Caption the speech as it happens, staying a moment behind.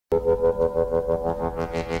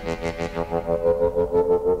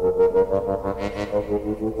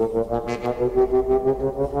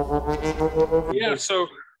Yeah,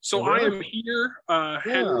 so I am here,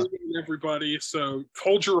 Henry and everybody. So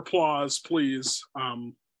hold your applause, please.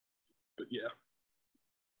 But yeah,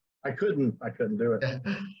 I couldn't do it.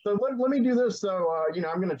 So let me do this. So I'm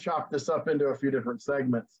going to chop this up into a few different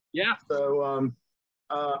segments. Yeah. So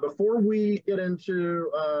before we get into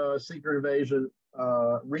Secret Invasion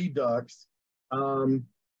Redux,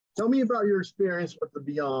 tell me about your experience with the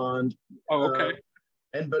Beyond. Oh, okay.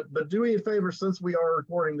 But do me a favor, since we are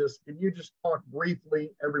recording this, can you just talk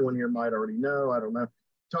briefly? Everyone here might already know. I don't know.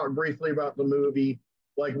 Talk briefly about the movie,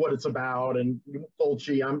 like what it's about, and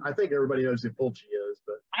Fulci. I think everybody knows who Fulci is,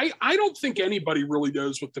 but I don't think anybody really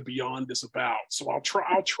knows what the Beyond is about. So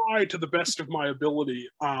I'll try to the best of my ability.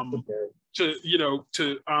 So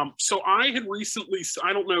I had recently,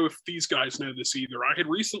 I don't know if these guys know this either. I had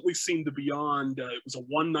recently seen the Beyond. It was a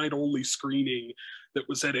one night only screening that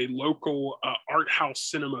was at a local art house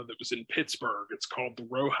cinema that was in Pittsburgh. It's called the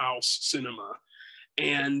Row House Cinema.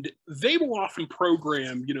 And they will often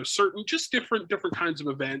program, certain just different kinds of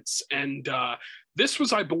events. And this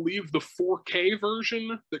was, I believe, the 4K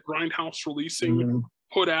version that Grindhouse Releasing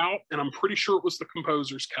put out, and I'm pretty sure it was the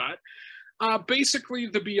composer's cut. Basically,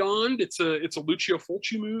 The Beyond, it's a Lucio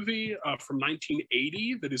Fulci movie from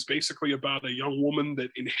 1980 that is basically about a young woman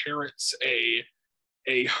that inherits a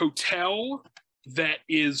hotel that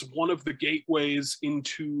is one of the gateways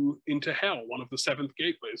into hell, one of the 7th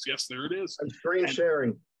gateways. Yes, there it is. And screen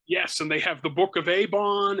sharing. Yes, and they have the Book of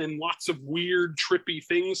Avon, and lots of weird, trippy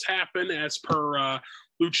things happen as per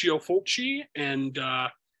Lucio Fulci, and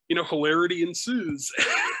hilarity ensues,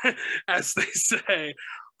 as they say.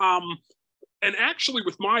 And actually,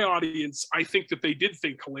 with my audience, I think that they did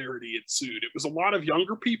think hilarity ensued. It was a lot of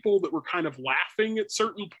younger people that were kind of laughing at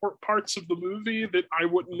certain parts of the movie that I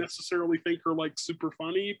wouldn't necessarily think are like super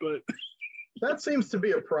funny, but that seems to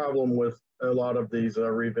be a problem with a lot of these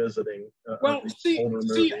revisiting. See,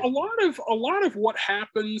 a lot of what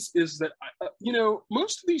happens is that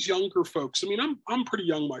most of these younger folks. I mean, I'm pretty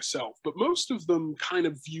young myself, but most of them kind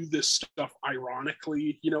of view this stuff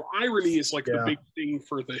ironically. Irony is like the big thing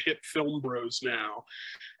for the hip film bros now,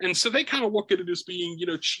 and so they kind of look at it as being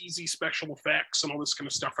cheesy special effects and all this kind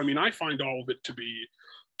of stuff. I mean, I find all of it to be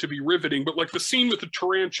riveting, but like the scene with the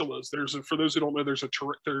tarantulas, for those who don't know, there's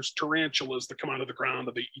tarantulas that come out of the ground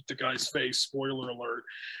and they eat the guy's face, spoiler alert.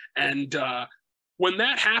 And when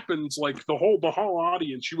that happens, like the whole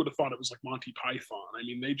audience, you would have thought it was like Monty Python. I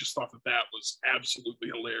mean, they just thought that was absolutely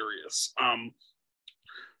hilarious.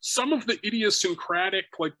 Some of the idiosyncratic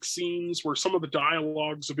like scenes where some of the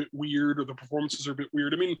dialogue's a bit weird or the performances are a bit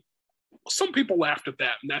weird. I mean, some people laughed at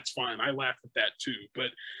that, and that's fine. I laughed at that too. But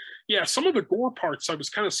yeah, some of the gore parts, I was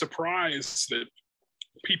kind of surprised that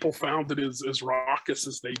people found it as raucous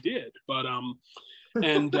as they did. But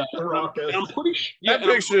and I'm pretty sure that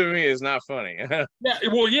picture of me is not funny. I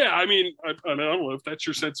mean, I don't know if that's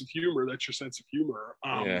your sense of humor. That's your sense of humor.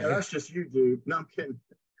 That's just you, dude. No, I'm kidding.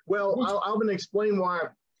 Well, I'm going to explain why I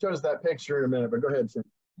chose that picture in a minute. But go ahead, Tim.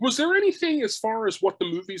 Was there anything as far as what the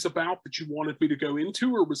movie's about that you wanted me to go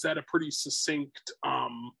into, or was that a pretty succinct?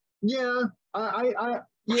 It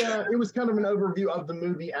was kind of an overview of the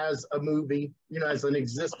movie as a movie, as an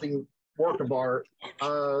existing work of art.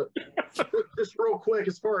 Just real quick,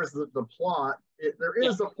 as far as the plot, there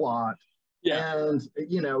is a plot, and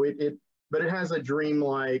but it has a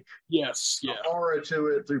dreamlike aura to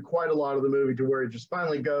it through quite a lot of the movie, to where it just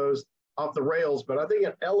finally goes off the rails. But I think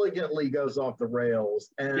it elegantly goes off the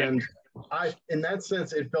rails, and in that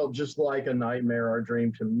sense, it felt just like a nightmare or a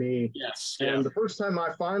dream to me. And the first time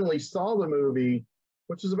I finally saw the movie,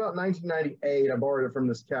 which is about 1998, I borrowed it from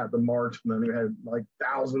this cat, the Marksman, who had like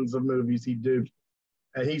thousands of movies he duped.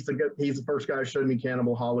 And he's the first guy who showed me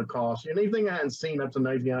Cannibal Holocaust. Anything I hadn't seen up to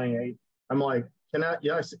 1998, I'm like, I got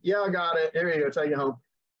it. There you go, take it home.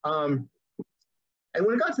 And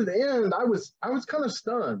when it got to the end, I was kind of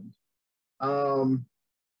stunned.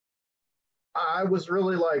 I was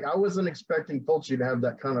really like, I wasn't expecting Fulci to have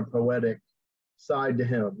that kind of poetic side to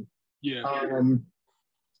him.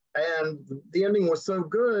 And the ending was so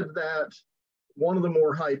good that one of the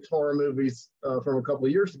more hyped horror movies from a couple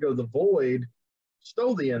of years ago, The Void,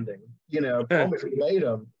 stole the ending, almost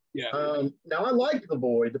verbatim. Now, I liked The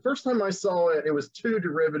Void. The first time I saw it, it was too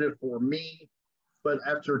derivative for me. But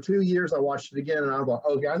after 2 years, I watched it again, and I thought,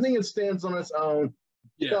 okay, I think it stands on its own.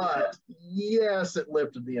 But yes, it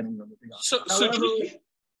lifted the ending of the Beyond.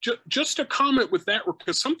 Just a comment with that,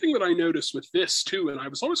 because something that I noticed with this too, and I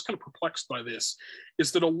was always kind of perplexed by this,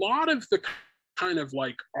 is that a lot of the kind of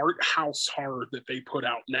like art house horror that they put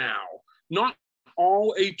out now, not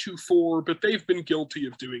all A24, but they've been guilty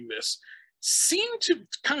of doing this, seem to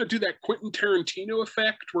kind of do that Quentin Tarantino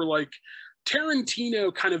effect where like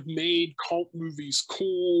Tarantino kind of made cult movies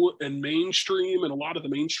cool and mainstream, and a lot of the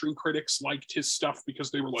mainstream critics liked his stuff because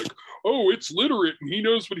they were like, oh, it's literate and he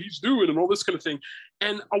knows what he's doing and all this kind of thing.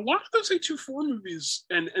 And a lot of those A24 movies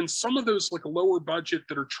and some of those like lower budget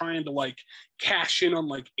that are trying to like cash in on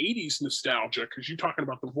like 80s nostalgia, because you're talking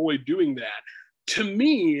about The Void doing that, to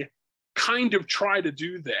me, kind of try to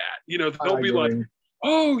do that. You know, they'll be like,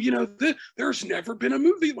 oh, you know, there's never been a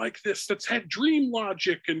movie like this that's had dream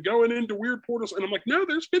logic and going into weird portals. And I'm like, no,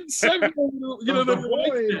 there's been several, you know,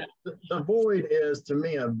 the Void is, to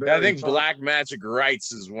me, a very... I think Black Magic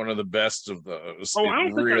Rights is one of the best of those. Oh,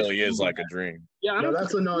 it really is like a dream. Yeah, no,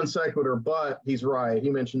 that's a non sequitur, but he's right. He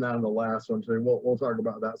mentioned that in the last one, too. We'll talk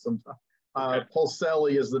about that sometime.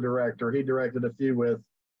 Polselli is the director. He directed a few with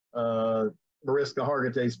Mariska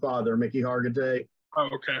Hargitay's father, Mickey Hargitay. Oh,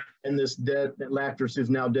 okay. And this dead actress who's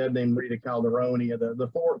now dead named Rita Calderoni.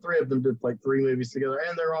 Three of them did like 3 movies together,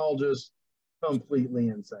 and they're all just completely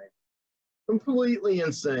insane. Completely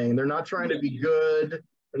insane. They're not trying to be good.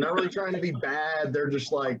 They're not really trying to be bad. They're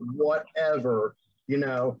just like, whatever, you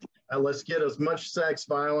know, let's get as much sex,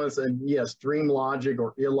 violence, and yes, dream logic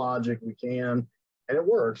or illogic we can. And it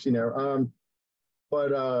works, you know.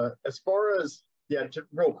 But as far as,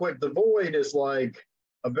 real quick, The Void is like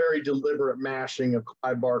a very deliberate mashing of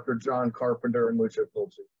Clive Barker, John Carpenter, and Lucio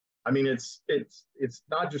Fulci. I mean, it's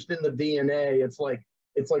not just in the DNA. It's like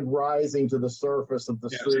rising to the surface of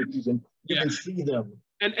the suit. You can see them.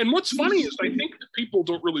 And what's funny is I think that people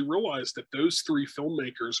don't really realize that those 3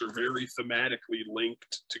 filmmakers are very thematically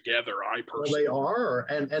linked together. I personally, well, they are,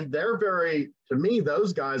 and they're very. To me,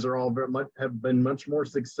 those guys are all have been much more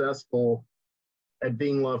successful at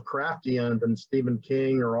being Lovecraftian than Stephen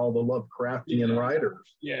King or all the Lovecraftian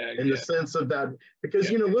writers. In the sense of that,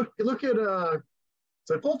 because you know, look at so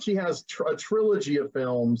Fulci has a trilogy of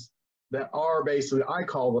films that are basically I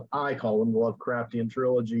call them the Lovecraftian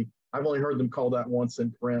trilogy. I've only heard them call that once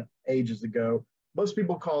in print ages ago. Most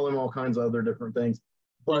people call them all kinds of other different things,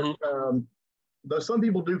 but though some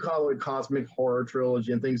people do call it cosmic horror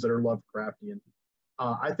trilogy and things that are Lovecraftian.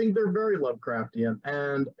 I think they're very Lovecraftian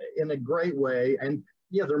and in a great way. And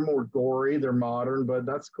yeah, they're more gory, they're modern, but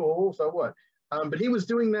that's cool. So what? But he was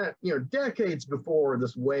doing that, you know, decades before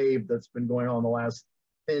this wave that's been going on the last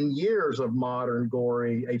 10 years of modern,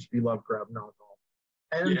 gory H.P. Lovecraft knockoff.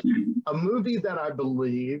 And a movie that I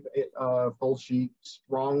believe Fulci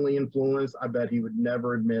strongly influenced, I bet he would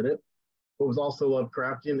never admit it, but was also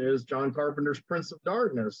Lovecraftian, is John Carpenter's Prince of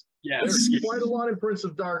Darkness. There's quite a lot in Prince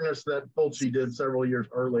of Darkness that Fulci did several years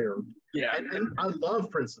earlier. And I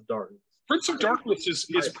love Prince of Darkness. Prince of Darkness is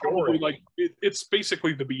probably like, it's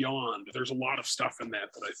basically the beyond. There's a lot of stuff in that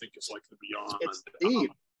I think is like the beyond. It's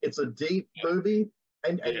deep. It's a deep movie.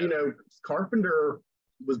 And you know, Carpenter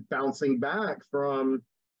was bouncing back from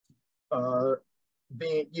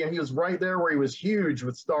being, you know, he was right there where he was huge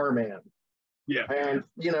with Starman. And,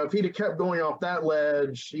 you know, if he'd have kept going off that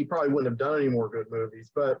ledge, he probably wouldn't have done any more good movies.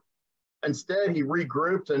 But instead, he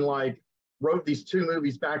regrouped and, like, wrote these 2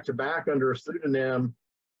 movies back to back under a pseudonym.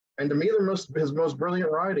 And to me, they're his most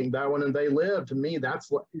brilliant writing, that one and They Live. To me,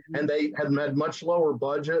 that's, and they had much lower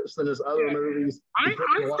budgets than his other movies. He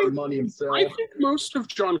put a lot of money himself. I think most of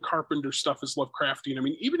John Carpenter's stuff is Lovecraftian. I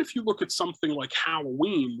mean, even if you look at something like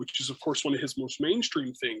Halloween, which is, of course, one of his most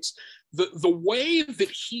mainstream things, the way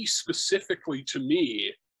that he specifically, to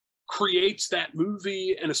me, creates that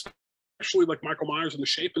movie, and especially like Michael Myers and The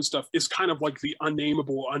Shape and stuff, is kind of like the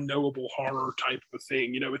unnameable, unknowable horror type of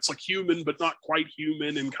thing. You know, it's like human, but not quite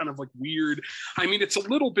human, and kind of like weird. I mean, it's a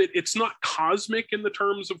little bit, it's not cosmic in the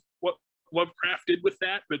terms of what Lovecraft did with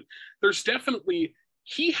that, but there's definitely,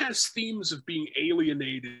 he has themes of being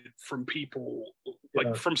alienated from people,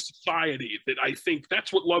 like from society, that I think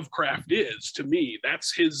that's what Lovecraft is to me.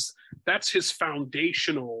 That's his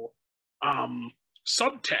foundational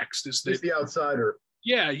subtext, is that he's the outsider.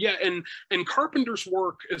 And Carpenter's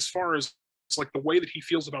work, as far as like the way that he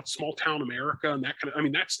feels about small town America and that kind of, I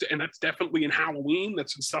mean, that's definitely in Halloween.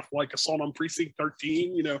 That's in stuff like Assault on Precinct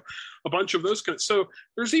 13, you know, a bunch of those kind of, so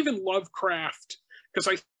there's even Lovecraft, because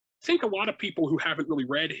I think a lot of people who haven't really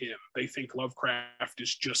read him, they think Lovecraft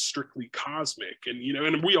is just strictly cosmic. And, you know,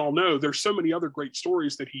 and we all know there's so many other great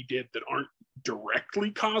stories that he did that aren't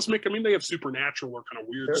directly cosmic. I mean, they have supernatural or kind of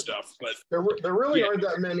weird stuff, but there really aren't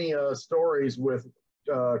that many stories with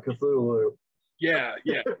Cthulhu.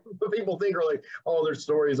 But people think are like, oh, their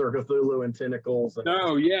stories are Cthulhu and tentacles. And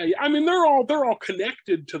I mean, they're all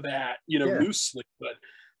connected to that, you know, loosely, but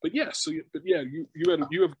you have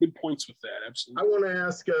good points with that. Absolutely. I want to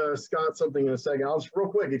ask Scott something in a second. I'll just real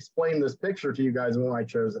quick explain this picture to you guys and why I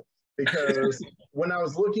chose it, because when I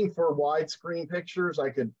was looking for widescreen pictures I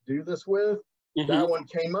could do this with, that one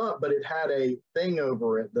came up, but it had a thing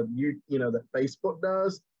over it that that Facebook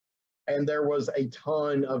does, and there was a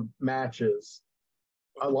ton of matches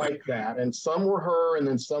like that, and some were her, and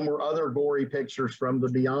then some were other gory pictures from the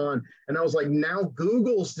Beyond, and I was like, now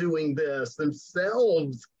Google's doing this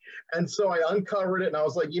themselves, and so I uncovered it, and I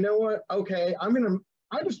was like, you know what? Okay, I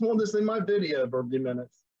just want this in my video for a few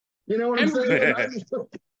minutes. You know what I'm saying?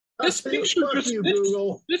 This picture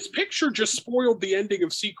just spoiled the ending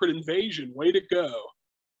of Secret Invasion. Way to go.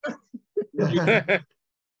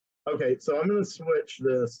 Okay, so I'm going to switch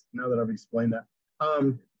this now that I've explained that.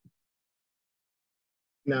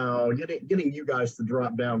 Now, getting you guys to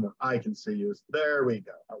drop down where I can see you. There we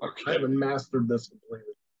go. Okay. I haven't mastered this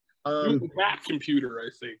completely. That computer,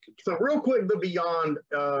 I think. So real quick, the Beyond,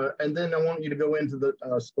 and then I want you to go into the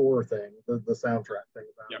score thing, the soundtrack thing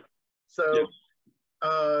about it. So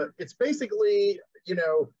it's basically,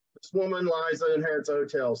 this woman, Liza, inherits a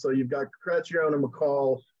hotel. So you've got Catriona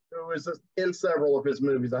MacColl, who is in several of his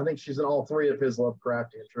movies. I think she's in all 3 of his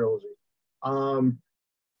Lovecraftian trilogy.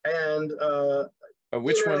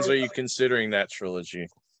 Which ones are you considering that trilogy?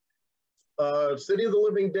 City of the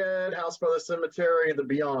Living Dead, House by the Cemetery, The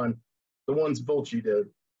Beyond, the ones Fulci did.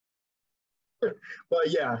 But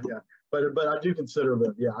yeah. But I do consider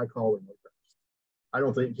them. Yeah, I call them. I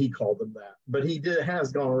don't think he called them that, but he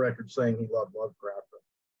has gone on record saying he loved Lovecraft.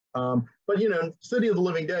 But City of the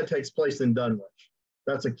Living Dead takes place in Dunwich.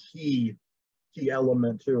 That's a key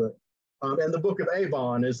element to it. And the Book of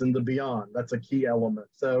Avon is in the Beyond. That's a key element.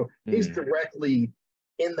 So he's directly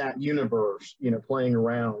in that universe, playing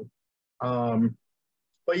around.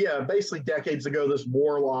 But yeah, basically decades ago, this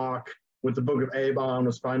warlock with the Book of Avon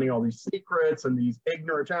was finding all these secrets and these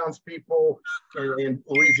ignorant townspeople in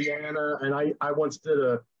Louisiana. And I once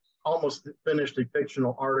almost finished a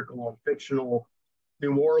fictional article on fictional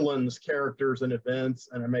New Orleans characters and events,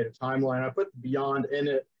 and I made a timeline. I put Beyond in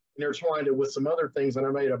it, intertwined it with some other things, and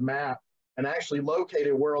I made a map and actually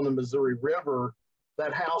located where on the Missouri River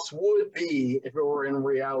that house would be if it were in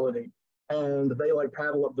reality. And they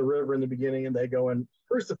paddle up the river in the beginning, and they go and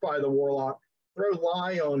crucify the warlock, throw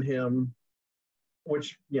lye on him,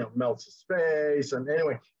 which melts his face. And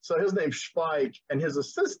anyway, so his name's Spike, and his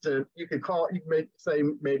assistant, you may say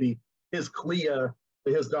maybe his Clea,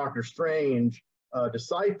 his Doctor Strange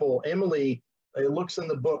disciple, Emily, looks in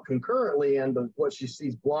the book concurrently, and what she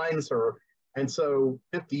sees blinds her. And so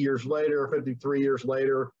 50 years later, 53 years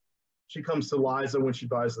later, she comes to Liza when she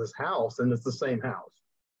buys this house, and it's the same house.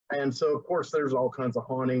 And so, of course, there's all kinds of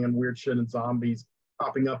haunting and weird shit and zombies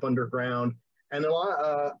popping up underground. And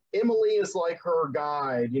Emily is like her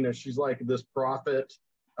guide. She's like this prophetess.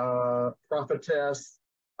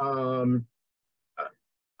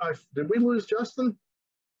 Did we lose Justin?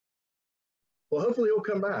 Well, hopefully he'll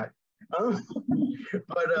come back. But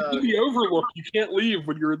the Overlook, you can't leave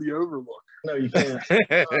when you're in the Overlook. No, you can't.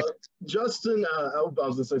 Justin, I was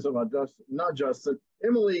going to say something about Justin. Not Justin.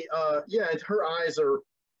 Emily, her eyes are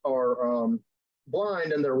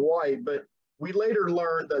blind and they're white, but we later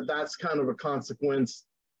learned that that's kind of a consequence,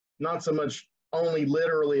 not so much only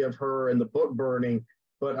literally of her and the book burning,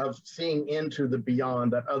 but of seeing into the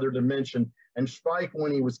Beyond, that other dimension. And Spike,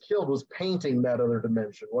 when he was killed, was painting that other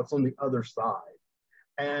dimension, what's on the other side.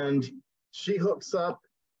 And she hooks up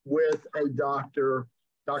with a doctor,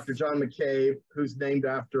 Dr. John McCabe, who's named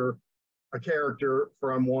after a character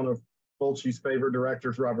from one of Fulci's favorite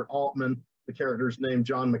directors, Robert Altman. The character's named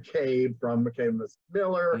John McCabe from McCabe and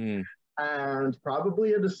Miller, and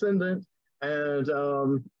probably a descendant. And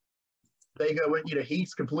they go in,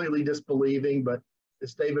 he's completely disbelieving, but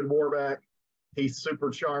it's David Warbeck. He's super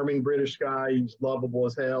charming British guy. He's lovable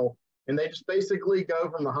as hell. And they just basically go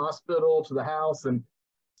from the hospital to the house, and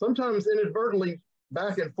sometimes inadvertently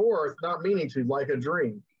back and forth, not meaning to, like a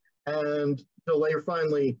dream. And until they're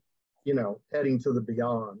finally, heading to the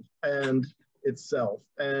Beyond and itself.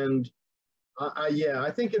 And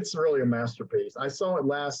I think it's really a masterpiece. I saw it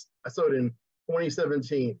in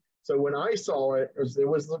 2017. So when I saw it, it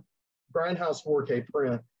was the Grindhouse 4K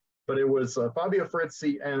print, but it was Fabio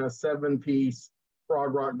Frizzi and a 7-piece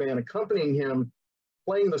prog rock band accompanying him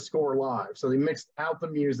playing the score live. So they mixed out the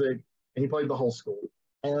music and he played the whole score.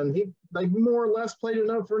 And they more or less played it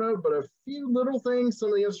note for note, but a few little things, some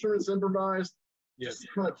of the instruments improvised, just to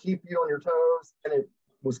kind of keep you on your toes. And it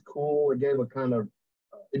was cool. It gave a kind of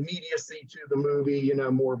immediacy to the movie,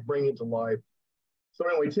 more bring it to life. So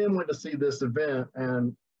anyway, Tim went to see this event,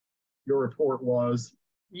 and your report was?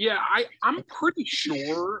 Yeah, I'm pretty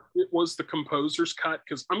sure it was the composer's cut,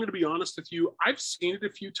 because I'm going to be honest with you, I've seen it a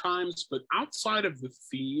few times, but outside of the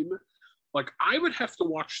theme, like I would have to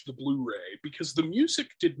watch the Blu-ray because the music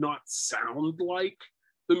did not sound like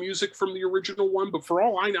the music from the original one. But for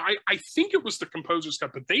all I know, I think it was the composer's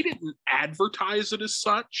cut, but they didn't advertise it as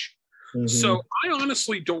such. So I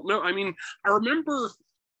honestly don't know. I mean, I remember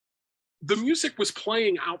the music was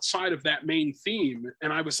playing outside of that main theme,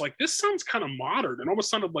 and I was like, this sounds kind of modern. It almost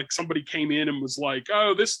sounded like somebody came in and was like,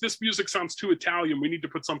 oh, this music sounds too Italian. We need to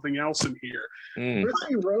put something else in here.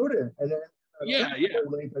 Frizzi wrote it. And then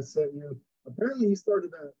link I sent you. Apparently he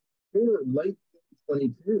started that here late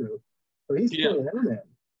 22. So he's still in it.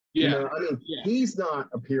 Yeah. You know, I mean, he's not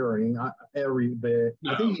appearing every bit.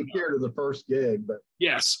 No, I think he appeared at the first gig, but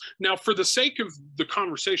yes. Now, for the sake of the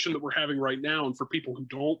conversation that we're having right now, and for people who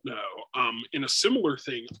don't know, in a similar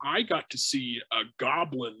thing, I got to see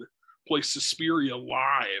Goblin play Suspiria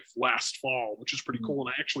live last fall, which is pretty cool. And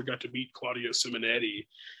I actually got to meet Claudio Simonetti,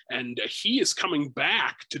 and he is coming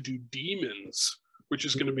back to do Demons, which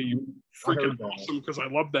is going to be freaking awesome because I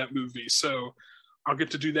love that movie. So I'll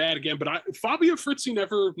get to do that again. But Fabio Frizzi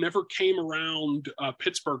never came around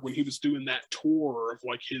Pittsburgh when he was doing that tour of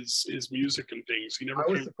like his music and things.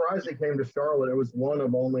 I was surprised he came to Charlotte. It was one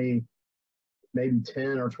of only maybe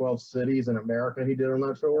 10 or 12 cities in America he did on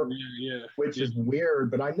that tour. Which is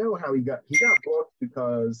weird, but I know how he got booked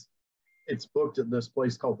because it's booked at this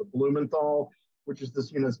place called the Blumenthal, which is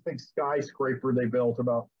this, this big skyscraper they built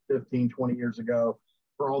about 15, 20 years ago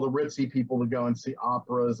for all the ritzy people to go and see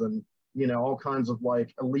operas and all kinds of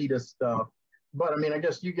like elitist stuff. But I mean, I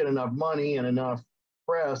guess you get enough money and enough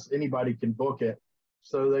press, anybody can book it.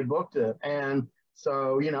 So they booked it. And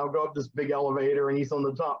so, go up this big elevator and he's on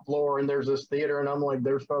the top floor and there's this theater and I'm like,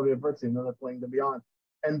 there's Fabio Frizzi and then they're playing The Beyond.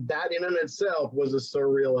 And that in and itself was as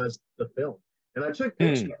surreal as the film. And I took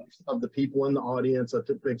pictures of the people in the audience. I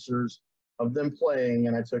took pictures of them playing,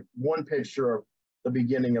 and I took one picture of the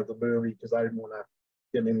beginning of the movie because I didn't want to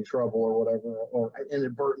get in any trouble or whatever, or I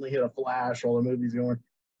inadvertently hit a flash while the movie's going.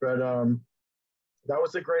 But that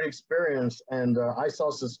was a great experience. And I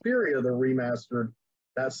saw Suspiria, the remastered,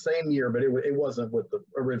 that same year, but it wasn't with the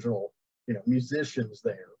original, musicians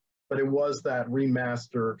there. But it was that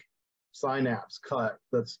remastered Synapse cut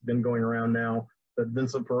that's been going around now that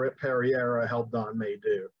Vincent Pereira helped Don May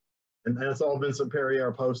do. And that's all Vincent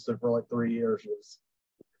Pereira posted for like 3 years.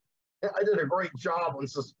 I did a great job on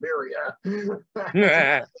Suspiria.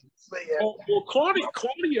 Well,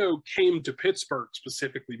 Claudio came to Pittsburgh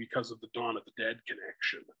specifically because of the Dawn of the Dead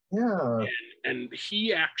connection. Yeah. And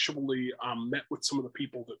he actually met with some of the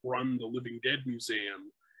people that run the Living Dead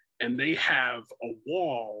Museum, and they have a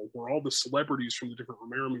wall where all the celebrities from the different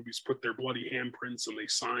Romero movies put their bloody handprints and they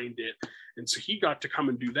signed it. And so he got to come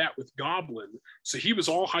and do that with Goblin. So he was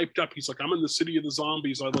all hyped up. He's like, I'm in the city of the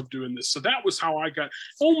zombies. I love doing this. So that was how I got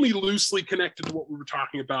only loosely connected to what we were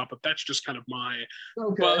talking about, but that's just kind of my,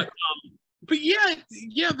 but yeah,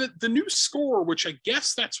 the new score, which I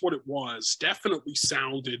guess that's what it was, definitely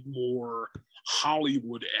sounded more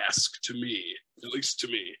Hollywood-esque to me, at least to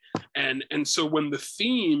me. And so when the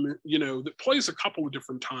theme, that plays a couple of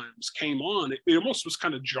different times came on, it almost was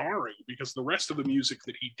kind of jarring because the rest of the music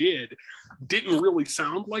that he didn't really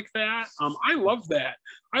sound like that. I love that.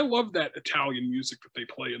 I love that Italian music that they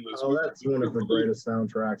play in those movies. That's one of the greatest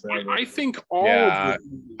soundtracks ever. I think all of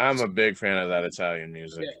I'm a big fan of that Italian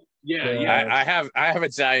music. Yeah. I have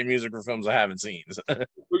Italian music for films I haven't seen.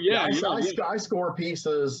 I score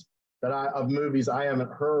pieces of movies I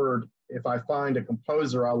haven't heard if I find a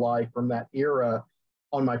composer I like from that era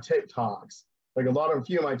on my TikToks. Like a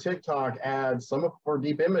few of my TikTok ads, some of for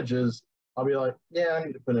Deep Images, I'll be like, yeah, I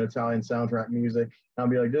need to put an Italian soundtrack music. And I'll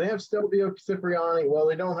be like, do they have Stelvio Cipriani? Well,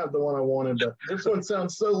 they don't have the one I wanted, but this one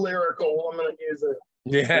sounds so lyrical, I'm going to use it.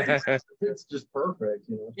 Yeah. It's just perfect,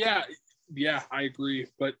 Yeah, I agree.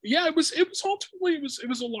 But yeah, it was ultimately it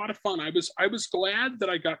was a lot of fun. I was glad that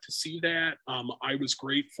I got to see that. I was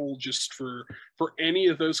grateful just for any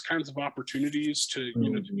of those kinds of opportunities to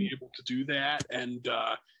to be able to do that. And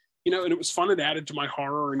and it was fun. It added to my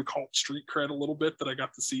horror and cult street cred a little bit that I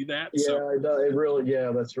got to see that.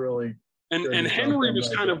 That's really. And Henry was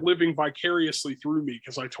kind of living vicariously through me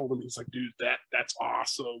because I told him, he's like, dude, that's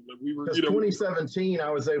awesome. And we were, 2017, I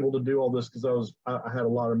was able to do all this because I had a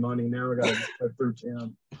lot of money. Now I got to go through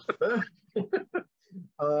 10.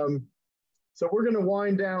 So we're going to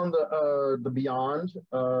wind down the Beyond,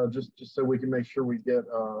 just so we can make sure we get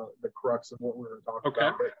the crux of what we were talking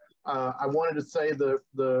about. But, I wanted to say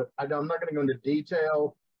I'm not going to go into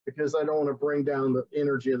detail because I don't want to bring down the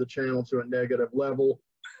energy of the channel to a negative level.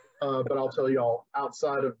 But I'll tell y'all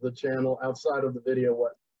outside of the channel, outside of the video,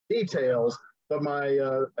 what details. But my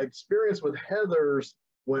experience with Heathers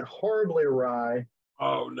went horribly awry.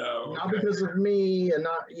 Oh no! Not because of me, and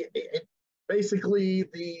basically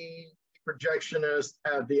the projectionist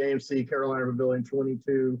at the AMC Carolina Pavilion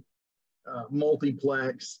 22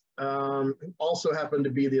 multiplex, also happened to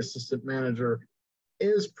be the assistant manager,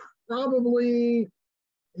 is probably,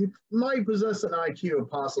 he might possess an IQ of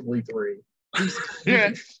possibly 3.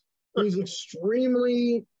 He's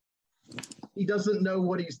extremely, he doesn't know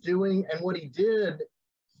what he's doing, and what he did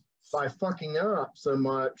by fucking up so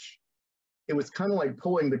much, it was kind of like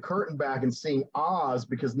pulling the curtain back and seeing Oz,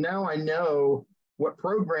 because now I know what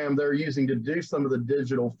program they're using to do some of the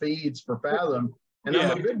digital feeds for Fathom, and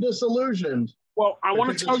I'm a bit disillusioned. Well, I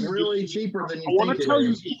want to tell you, really cheaper than you think. I want to tell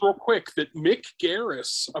you real quick that Mick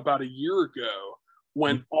Garris about a year ago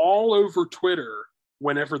went all over Twitter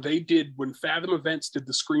whenever when Fathom Events did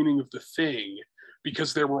the screening of The Thing,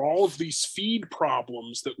 because there were all of these feed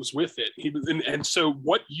problems that was with it. And so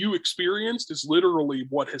what you experienced is literally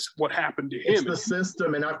what happened to him. It's the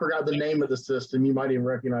system, and I forgot the name of the system. You might even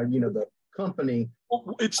recognize, the company.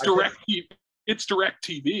 Well, it's DirecTV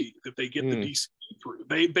that they get the DC through.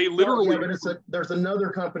 They literally. But there's another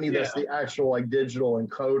company that's the actual digital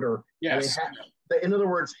encoder. Yes. In other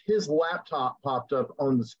words, his laptop popped up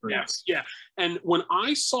on the screen. Yes, yeah. And when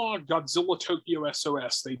I saw Godzilla Tokyo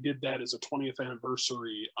SOS, they did that as a 20th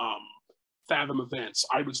anniversary Fathom Events.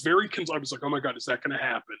 I was very I was like, oh my God, is that going to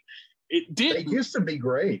happen? It did. It used to be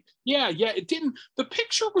great. Yeah, it didn't. The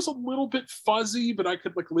picture was a little bit fuzzy, but I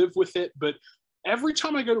could live with it. But every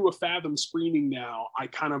time I go to a Fathom screening now, I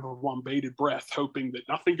kind of have on bated breath, hoping that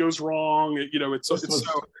nothing goes wrong. It's so.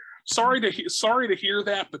 Sorry to hear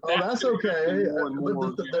that, but that's okay.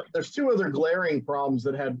 There's 2 other glaring problems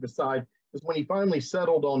that had beside, is when he finally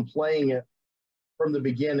settled on playing it from the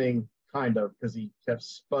beginning, kind of, because he kept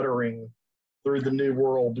sputtering through the New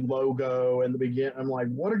World logo and the beginning. I'm like,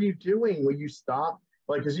 what are you doing? Will you stop?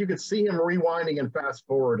 Because you could see him rewinding and fast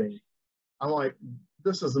forwarding. I'm like,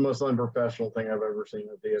 this is the most unprofessional thing I've ever seen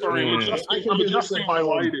in theater. Sorry, I'm adjusting my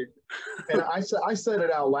lighting. And I said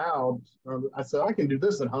it out loud. I said, I can do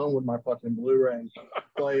this at home with my fucking Blu-ray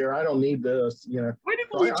player. I don't need this, I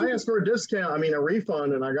asked for a discount, a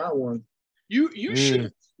refund, and I got one. You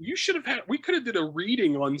should have had, we could have did a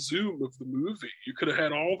reading on Zoom of the movie. You could have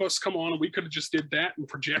had all of us come on, and we could have just did that and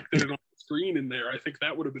projected it on the screen in there. I think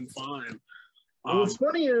that would have been fine. What's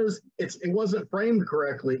funny is it wasn't framed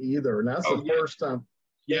correctly either, and that's the first time.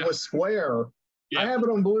 It was square. I have it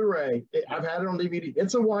on Blu-ray. I've had it on DVD.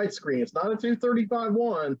 It's a widescreen. It's not a 235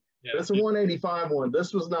 one, but it's a 185 one.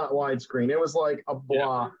 This was not widescreen. It was like a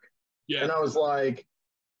block. Yeah. And I was like,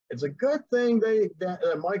 it's a good thing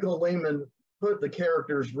that Michael Lehman put the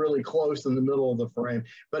characters really close in the middle of the frame,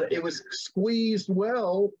 but it was squeezed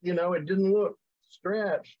well. It didn't look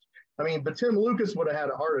stretched. But Tim Lucas would have had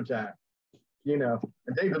a heart attack. And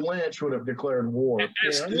David Lynch would have declared war.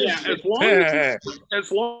 As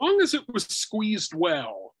long as it was squeezed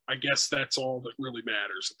well, I guess that's all that really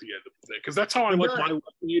matters at the end of the day. Because that's how I like my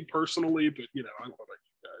lead personally. But I don't know about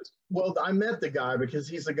you guys. Well, I met the guy because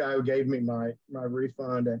he's the guy who gave me my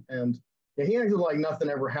refund, and he acted like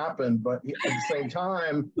nothing ever happened. But at the same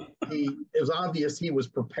time, it was obvious he was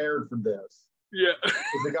prepared for this. Yeah.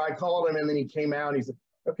 The guy called him, and then he came out. And he said,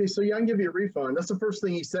 "Okay, so I can give you a refund." That's the first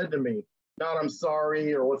thing he said to me. Not I'm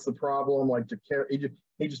sorry or what's the problem, to care.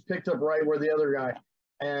 He just picked up right where the other guy,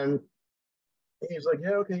 and he's like,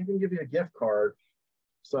 yeah, okay, he can give you a gift card.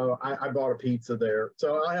 So I bought a pizza there.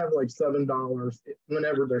 So I have $7.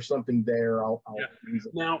 Whenever there's something there, I'll use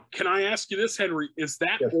it. Now, can I ask you this, Henry? Is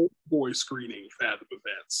that Old Boy screening Fathom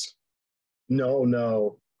Events?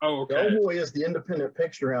 No. Oh, okay. The Old Boy is the Independent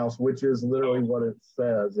Picture House, which is literally what it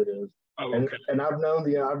says it is. Oh, okay. And I've known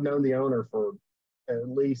the owner for at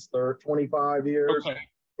least 25 years. Okay.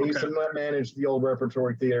 He used to manage the old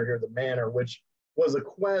repertory theater here, the Manor, which was a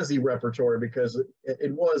quasi-repertory because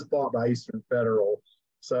it was bought by Eastern Federal.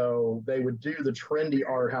 So they would do the trendy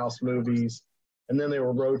art house movies, and then they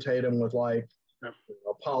would rotate them with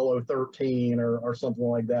Apollo 13 or something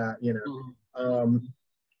like that.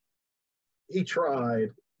 He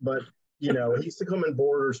tried, but he used to come in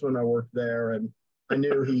Borders when I worked there, and I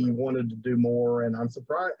knew he wanted to do more. And I'm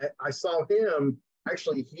surprised. I saw him.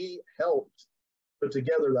 Actually, he helped put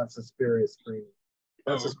together that Suspiria screening.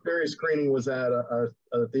 That Suspiria screening was at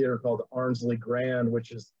a theater called the Arnsley Grand,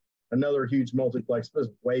 which is another huge multiplex, but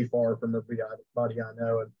it's way far from everybody I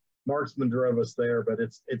know. And Marksman drove us there, but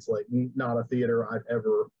it's not a theater I'd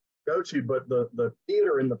ever go to. But the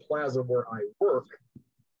theater in the plaza where I work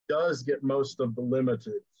does get most of the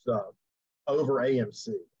limited stuff over AMC.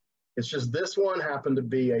 It's just this one happened to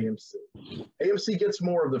be AMC. AMC gets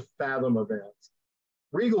more of the Fathom events.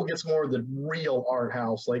 Regal gets more of the real art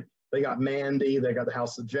house. They got Mandy, they got the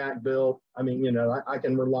house that Jack built. I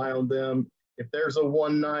can rely on them. if there's a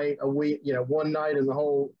one night a week, one night in the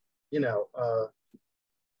whole,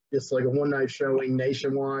 it's like a one night showing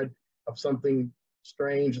nationwide of something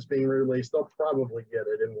strange that's being released, they'll probably get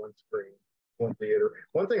it in one screen, one theater.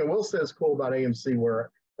 One thing I will say is cool about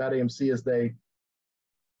AMC is they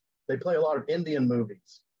play a lot of Indian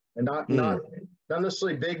movies, and not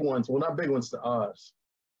necessarily big ones. Well, not big ones to us.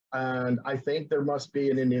 And I think there must be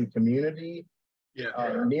an Indian community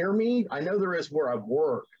near me. I know there is where I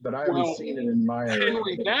work, but I haven't seen it in my area.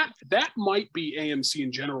 Henry, that might be AMC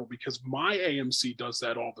in general, because my AMC does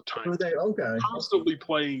that all the time. Okay. Constantly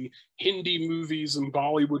playing Hindi movies and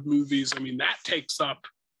Bollywood movies. I mean, that takes up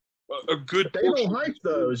a good portion. They don't hype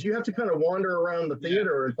those. You have to kind of wander around the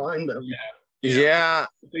theater and find them. Yeah.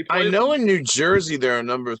 I know in New Jersey there are a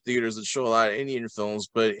number of theaters that show a lot of Indian films,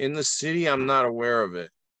 but in the city I'm not aware of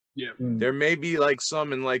it. Yeah. There may be like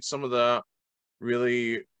some in like some of the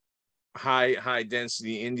really high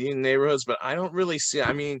density Indian neighborhoods, but I don't really see.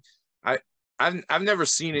 I mean, I've never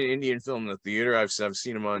seen an Indian film in the theater. I've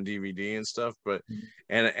seen them on DVD and stuff, but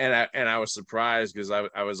and I was surprised because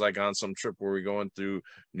I was like on some trip where we're going through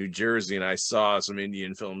New Jersey and I saw some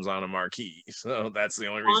Indian films on a marquee. So that's the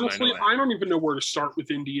only reason. Honestly, I don't even know where to start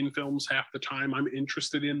with Indian films half the time. I'm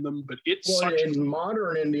interested in them, but it's in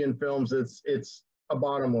modern Indian films, it's a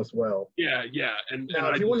bottomless well. Yeah. And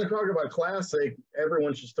now, if you want to talk about classic,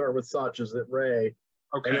 everyone should start with Satyajit Ray.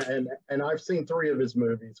 Okay. And I've seen 3 of his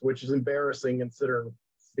movies, which is embarrassing considering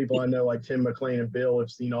people I know like Tim McLean and Bill have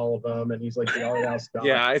seen all of them, and he's like the art house guy.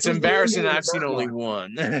 Yeah, it's embarrassing. I've seen only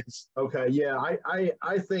one. Okay, yeah,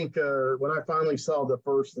 I think when I finally saw the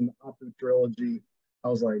first in the Apu trilogy, I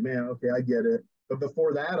was like, man, okay, I get it. But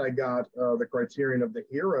before that, I got the Criterion of the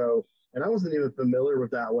Hero. And I wasn't even familiar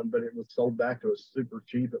with that one, but it was sold back to us super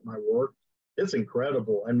cheap at my work. It's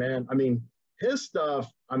incredible. And man, I mean, his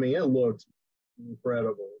stuff, I mean, it looks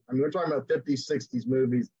incredible. I mean, we're talking about 50s, 60s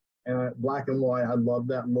movies, and black and white. I love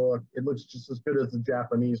that look. It looks just as good as the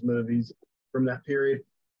Japanese movies from that period.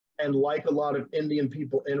 And like a lot of Indian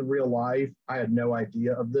people in real life, I had no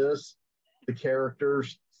idea of this. The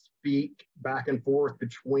characters speak back and forth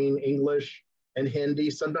between English and Hindi,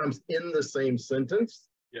 sometimes in the same sentence.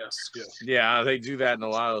 Yes. Yeah, they do that in a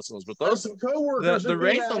lot of those films. But those the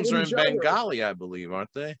Ray films are in Bengali, I believe,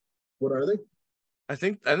 aren't they? What are they? I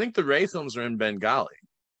think the Ray films are in Bengali.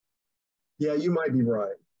 Yeah, you might be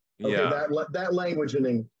right. Okay, yeah, that language in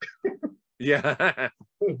English. Yeah,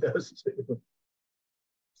 it does too.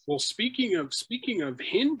 Well, speaking of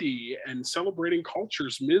Hindi and celebrating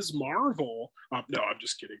cultures, Ms. Marvel. No, I'm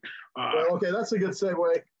just kidding. Well, okay, that's a good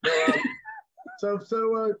segue. So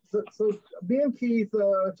me and Keith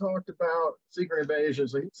talked about Secret Invasion.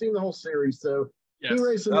 So he's seen the whole series. So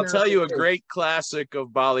yes. I'll tell you, a great classic of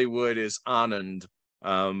Bollywood is Anand.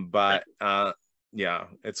 Yeah,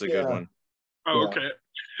 it's a good one. Oh, okay.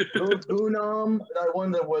 Unam, that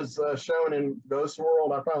one that was shown in Ghost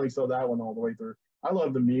World. I finally saw that one all the way through. I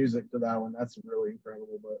love the music to that one. That's really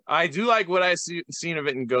incredible. But I do like what I've seen of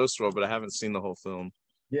it in Ghost World, but I haven't seen the whole film.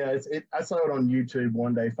 Yeah, I saw it on YouTube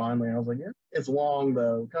one day finally. I was like, yeah, it's long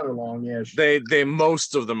though, kind of long-ish. They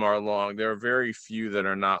most of them are long. There are very few that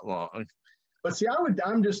are not long. But see,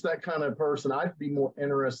 I'm just that kind of person. I'd be more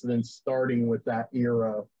interested in starting with that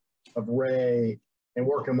era of Ray and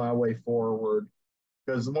working my way forward.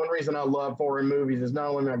 Because one reason I love foreign movies is not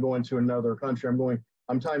only am I going to another country,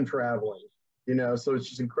 I'm time traveling. So it's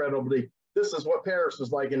just incredible. This is what Paris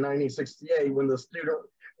was like in 1968 when the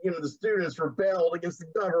students rebelled against the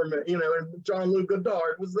government, and Jean-Luc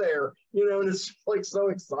Godard was there, and it's like so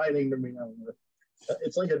exciting to me.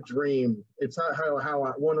 It's like a dream. It's how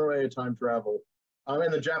I one way of time travel.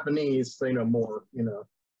 And the Japanese say no more,